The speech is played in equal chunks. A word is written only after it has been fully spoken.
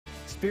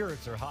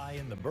Spirits are high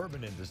in the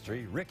bourbon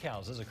industry.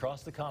 Rickhouses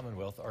across the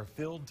Commonwealth are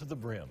filled to the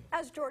brim.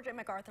 As Georgia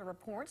MacArthur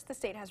reports, the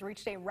state has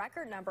reached a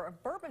record number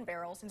of bourbon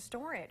barrels in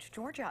storage.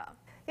 Georgia.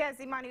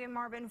 Yes, Imani and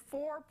Marvin,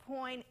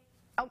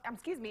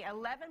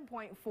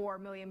 11.4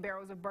 million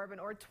barrels of bourbon,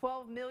 or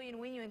 12 million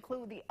when you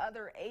include the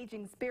other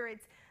aging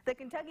spirits. The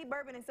Kentucky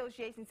Bourbon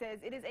Association says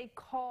it is a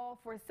call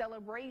for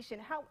celebration.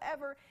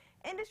 However,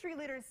 industry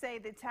leaders say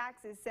the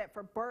taxes set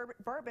for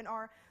bourbon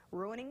are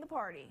ruining the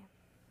party.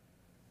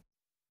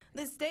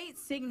 The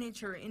state's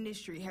signature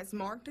industry has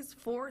marked its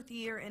fourth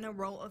year in a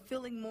row of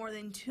filling more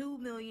than 2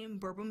 million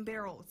bourbon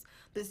barrels.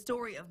 The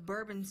story of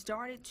bourbon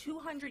started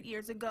 200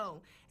 years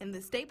ago, and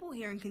the staple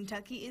here in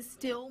Kentucky is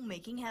still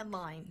making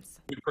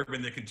headlines. We've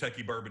proven that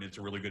Kentucky bourbon is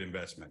a really good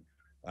investment.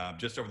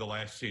 Just over the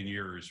last 10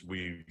 years,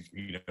 we've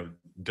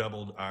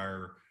doubled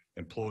our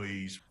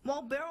employees.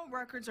 While barrel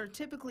records are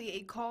typically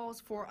a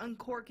cause for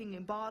uncorking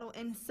a bottle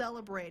and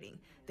celebrating,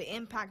 the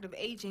impact of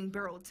aging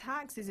barrel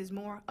taxes is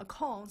more a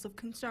cause of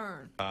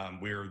concern.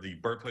 We're the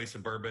birthplace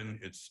of bourbon.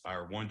 It's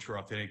our one true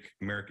authentic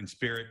American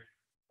spirit,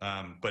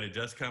 but it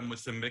does come with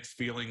some mixed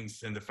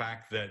feelings in the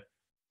fact that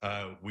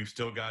we've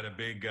still got a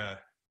big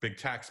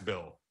tax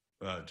bill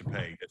to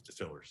pay as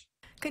distillers.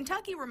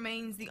 Kentucky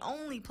remains the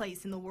only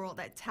place in the world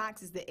that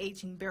taxes the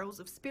aging barrels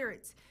of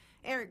spirits.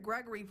 Eric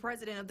Gregory,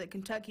 president of the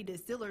Kentucky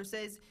Distillers,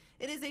 says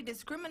it is a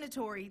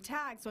discriminatory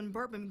tax on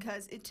bourbon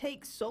because it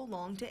takes so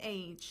long to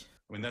age.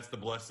 I mean, that's the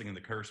blessing and the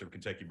curse of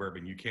Kentucky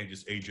bourbon. You can't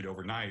just age it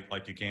overnight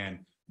like you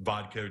can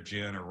vodka,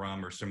 gin, or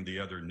rum, or some of the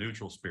other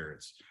neutral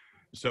spirits.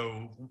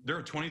 So there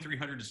are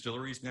 2,300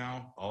 distilleries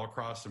now all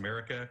across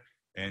America,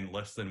 and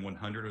less than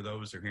 100 of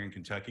those are here in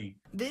Kentucky.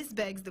 This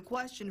begs the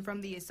question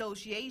from the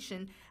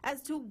association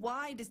as to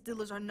why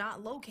distillers are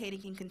not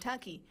locating in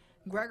Kentucky.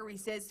 Gregory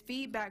says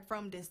feedback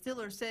from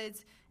distillers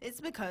says it's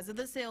because of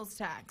the sales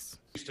tax.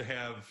 We used to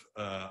have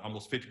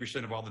almost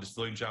 50% of all the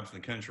distilling jobs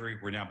in the country.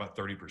 We're now about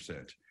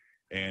 30%.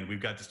 And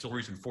we've got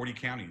distilleries in 40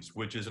 counties,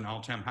 which is an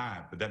all-time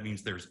high. But that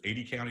means there's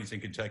 80 counties in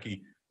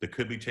Kentucky that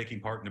could be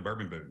taking part in the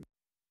bourbon boom.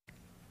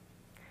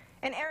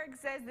 And Eric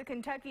says the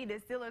Kentucky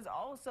Distillers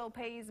also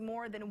pays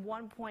more than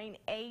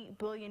 $1.8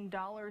 billion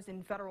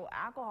in federal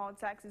alcohol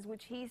taxes,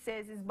 which he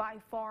says is by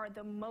far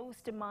the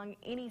most among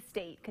any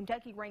state.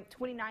 Kentucky ranked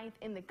 29th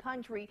in the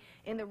country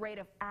in the rate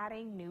of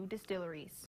adding new distilleries.